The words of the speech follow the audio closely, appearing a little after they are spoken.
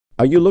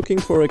Are you looking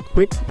for a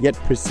quick yet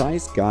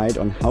precise guide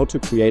on how to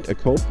create a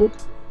codebook?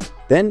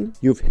 Then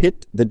you've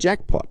hit the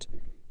jackpot.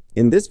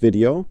 In this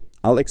video,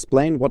 I'll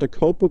explain what a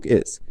codebook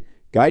is,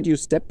 guide you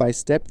step by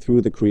step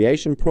through the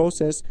creation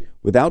process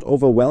without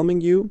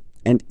overwhelming you,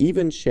 and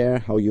even share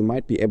how you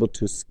might be able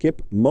to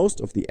skip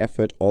most of the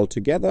effort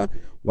altogether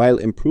while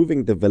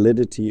improving the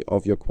validity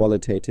of your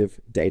qualitative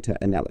data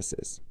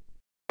analysis.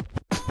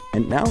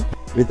 And now,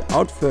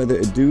 without further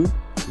ado,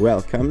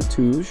 welcome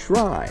to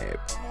Shribe.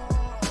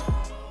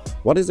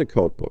 What is a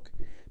codebook?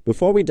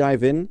 Before we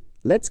dive in,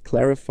 let's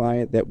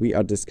clarify that we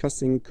are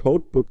discussing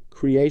codebook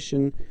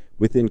creation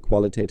within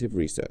qualitative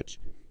research.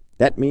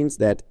 That means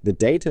that the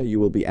data you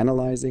will be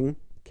analyzing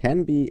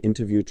can be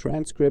interview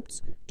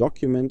transcripts,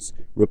 documents,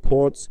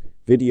 reports,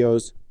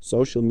 videos,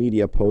 social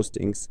media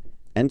postings,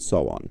 and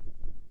so on.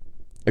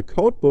 A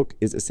codebook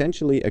is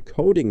essentially a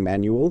coding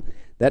manual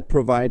that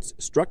provides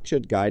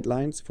structured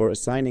guidelines for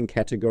assigning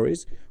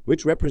categories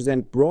which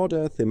represent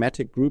broader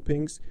thematic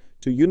groupings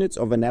to units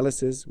of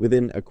analysis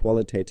within a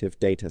qualitative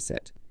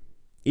dataset.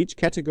 Each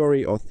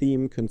category or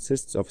theme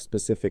consists of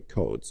specific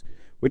codes,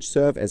 which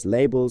serve as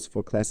labels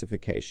for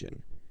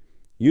classification.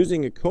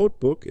 Using a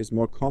codebook is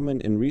more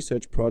common in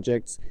research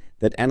projects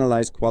that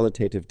analyze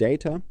qualitative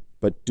data,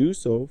 but do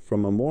so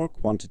from a more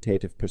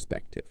quantitative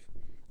perspective.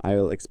 I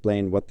will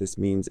explain what this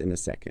means in a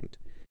second.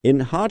 In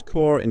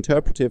hardcore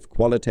interpretive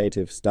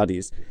qualitative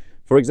studies,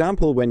 for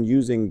example when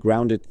using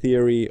grounded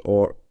theory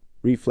or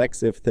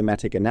reflexive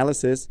thematic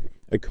analysis,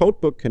 a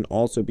codebook can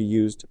also be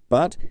used,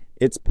 but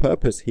its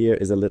purpose here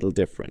is a little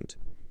different.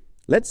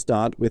 Let's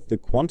start with the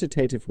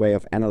quantitative way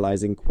of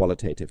analyzing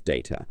qualitative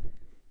data.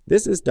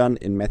 This is done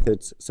in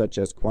methods such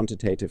as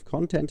quantitative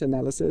content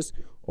analysis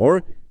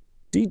or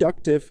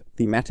deductive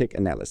thematic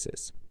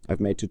analysis. I've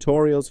made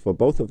tutorials for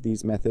both of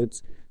these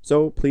methods,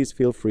 so please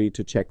feel free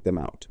to check them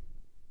out.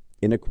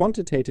 In a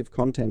quantitative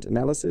content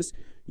analysis,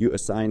 you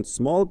assign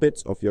small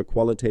bits of your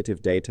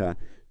qualitative data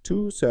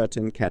to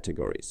certain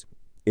categories.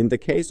 In the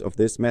case of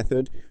this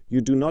method,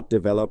 you do not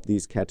develop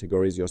these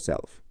categories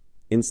yourself.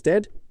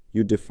 Instead,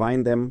 you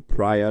define them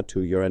prior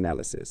to your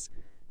analysis.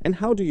 And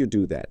how do you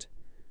do that?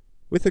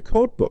 With a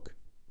codebook.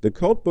 The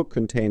codebook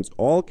contains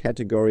all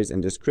categories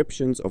and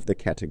descriptions of the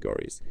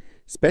categories,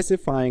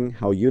 specifying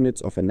how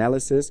units of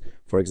analysis,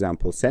 for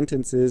example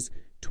sentences,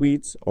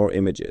 tweets, or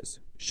images,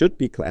 should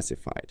be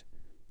classified.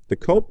 The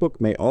codebook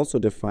may also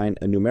define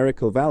a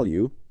numerical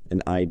value,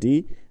 an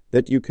ID,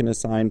 that you can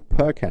assign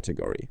per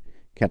category.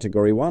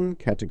 Category 1,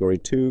 Category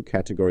 2,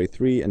 Category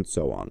 3, and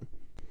so on.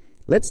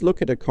 Let's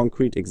look at a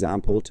concrete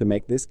example to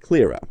make this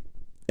clearer.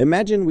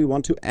 Imagine we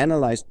want to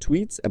analyze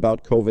tweets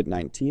about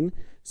COVID-19,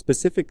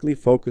 specifically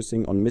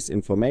focusing on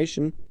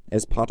misinformation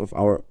as part of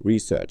our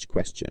research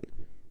question.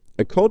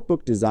 A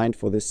codebook designed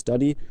for this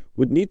study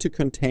would need to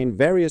contain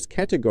various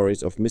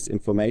categories of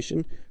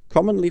misinformation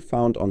commonly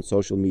found on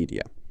social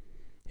media.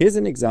 Here's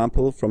an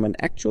example from an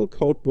actual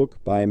codebook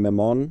by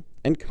Memon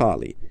and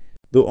Carly.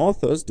 The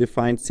authors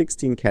defined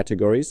 16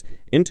 categories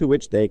into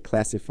which they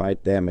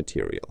classified their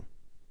material.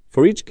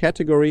 For each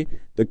category,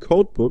 the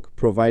codebook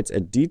provides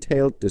a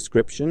detailed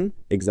description,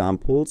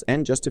 examples,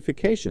 and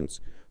justifications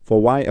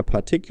for why a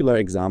particular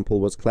example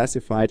was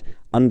classified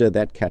under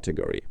that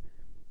category.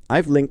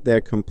 I've linked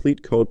their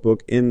complete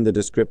codebook in the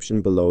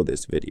description below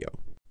this video.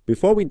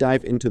 Before we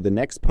dive into the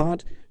next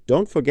part,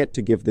 don't forget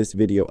to give this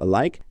video a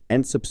like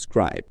and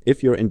subscribe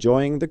if you're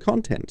enjoying the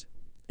content.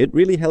 It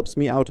really helps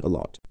me out a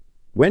lot.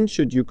 When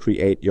should you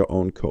create your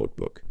own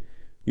codebook?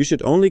 You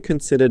should only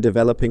consider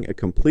developing a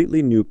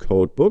completely new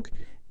codebook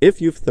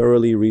if you've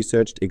thoroughly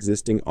researched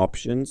existing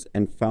options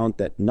and found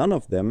that none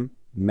of them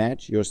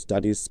match your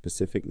study's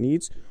specific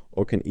needs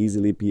or can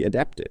easily be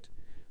adapted.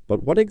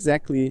 But what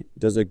exactly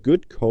does a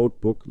good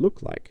codebook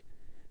look like?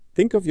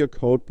 Think of your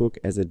codebook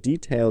as a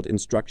detailed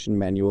instruction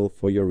manual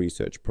for your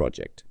research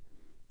project.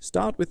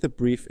 Start with a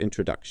brief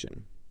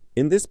introduction.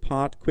 In this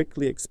part,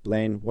 quickly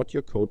explain what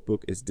your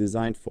codebook is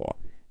designed for.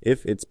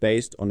 If it's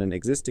based on an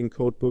existing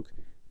codebook,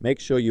 make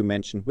sure you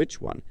mention which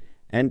one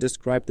and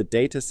describe the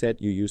dataset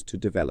you used to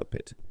develop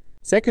it.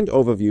 Second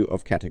overview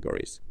of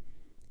categories.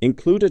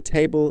 Include a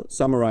table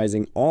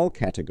summarizing all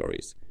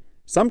categories.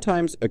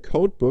 Sometimes a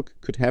codebook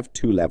could have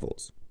two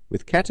levels,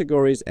 with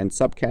categories and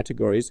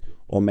subcategories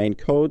or main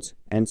codes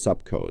and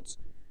subcodes.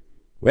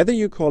 Whether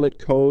you call it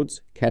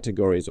codes,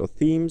 categories, or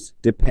themes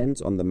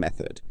depends on the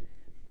method.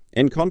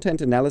 In content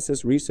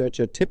analysis,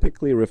 researchers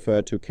typically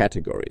refer to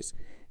categories.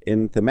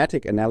 In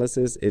thematic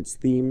analysis, it's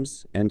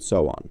themes, and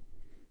so on.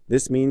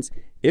 This means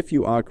if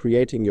you are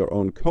creating your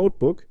own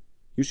codebook,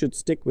 you should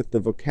stick with the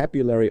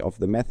vocabulary of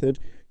the method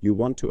you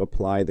want to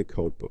apply the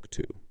codebook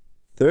to.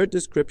 Third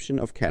description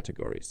of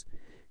categories.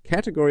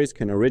 Categories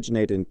can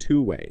originate in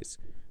two ways,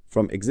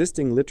 from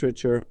existing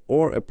literature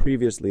or a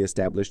previously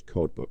established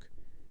codebook.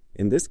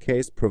 In this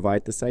case,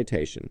 provide the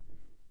citation,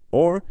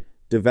 or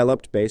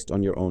developed based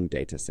on your own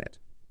dataset.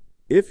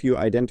 If you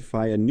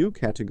identify a new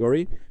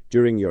category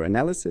during your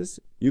analysis,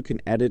 you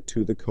can add it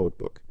to the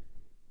codebook.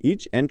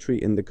 Each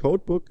entry in the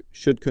codebook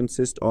should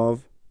consist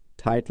of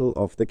title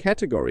of the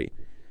category,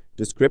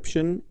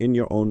 description in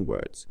your own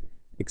words,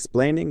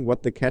 explaining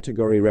what the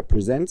category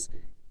represents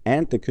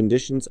and the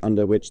conditions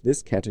under which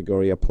this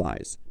category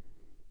applies.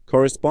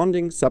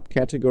 Corresponding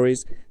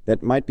subcategories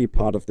that might be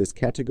part of this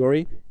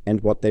category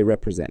and what they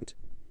represent.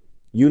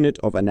 Unit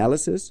of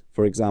analysis,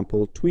 for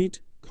example,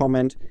 tweet,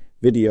 comment,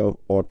 video,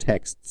 or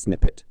text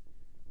snippet.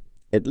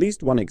 At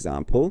least one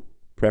example,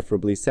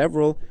 preferably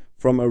several,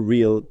 from a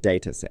real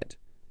dataset.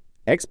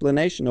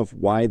 Explanation of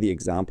why the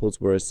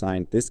examples were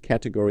assigned this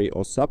category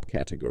or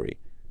subcategory.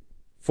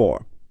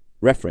 4.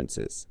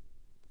 References.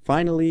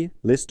 Finally,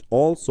 list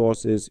all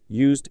sources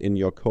used in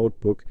your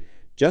codebook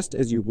just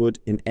as you would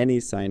in any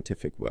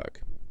scientific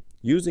work,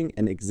 using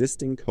an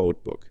existing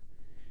codebook.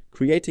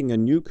 Creating a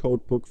new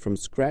codebook from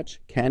scratch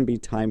can be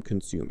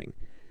time-consuming.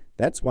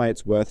 That's why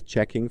it's worth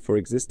checking for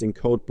existing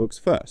codebooks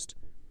first.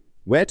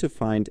 Where to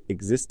find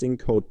existing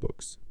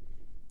codebooks?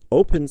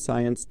 Open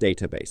science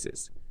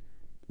databases.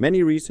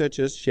 Many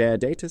researchers share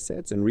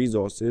datasets and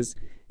resources,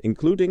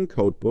 including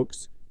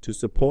codebooks, to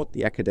support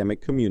the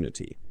academic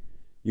community.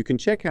 You can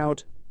check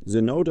out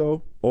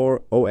Zenodo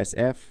or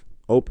OSF,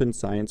 Open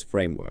Science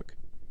Framework.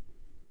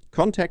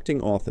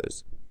 Contacting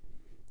authors.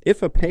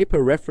 If a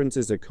paper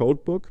references a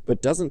codebook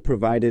but doesn't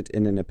provide it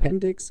in an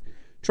appendix,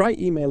 try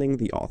emailing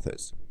the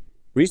authors.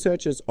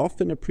 Researchers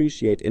often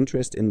appreciate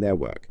interest in their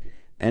work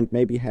and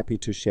may be happy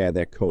to share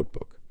their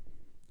codebook.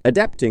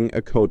 Adapting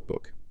a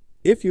codebook.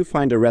 If you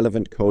find a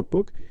relevant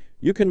codebook,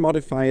 you can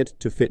modify it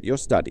to fit your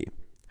study.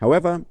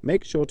 However,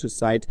 make sure to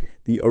cite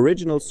the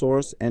original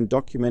source and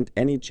document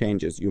any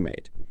changes you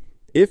made.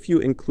 If you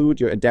include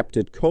your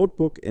adapted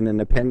codebook in an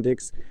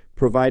appendix,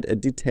 provide a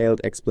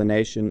detailed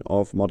explanation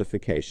of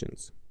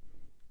modifications.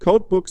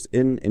 Codebooks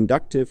in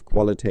inductive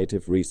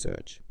qualitative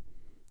research.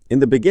 In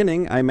the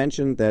beginning, I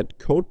mentioned that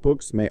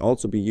codebooks may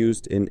also be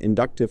used in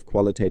inductive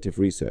qualitative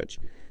research,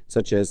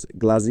 such as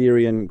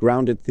Glaserian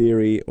grounded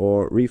theory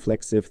or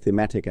reflexive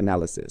thematic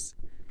analysis.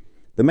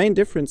 The main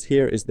difference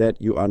here is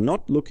that you are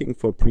not looking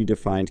for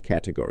predefined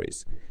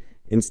categories.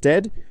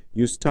 Instead,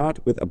 you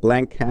start with a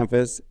blank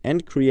canvas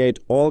and create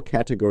all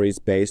categories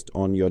based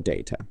on your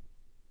data.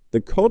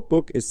 The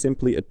codebook is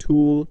simply a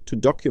tool to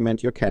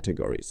document your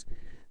categories.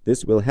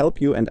 This will help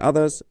you and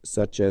others,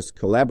 such as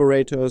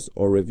collaborators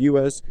or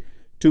reviewers,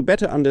 to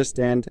better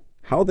understand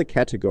how the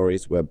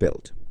categories were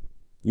built.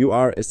 You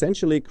are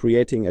essentially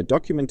creating a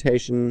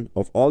documentation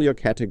of all your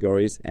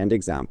categories and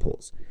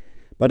examples.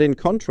 But in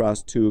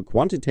contrast to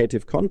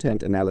quantitative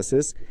content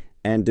analysis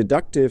and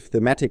deductive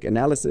thematic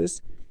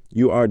analysis,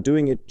 you are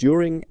doing it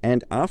during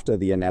and after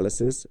the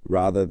analysis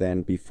rather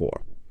than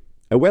before.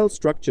 A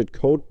well-structured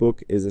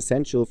codebook is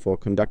essential for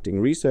conducting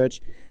research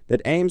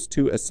that aims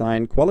to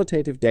assign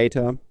qualitative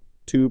data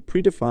to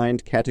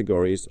predefined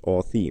categories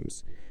or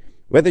themes.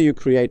 Whether you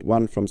create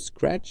one from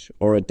scratch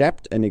or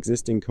adapt an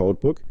existing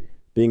codebook,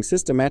 being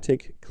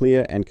systematic,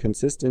 clear, and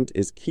consistent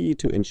is key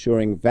to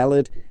ensuring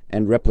valid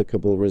and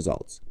replicable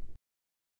results.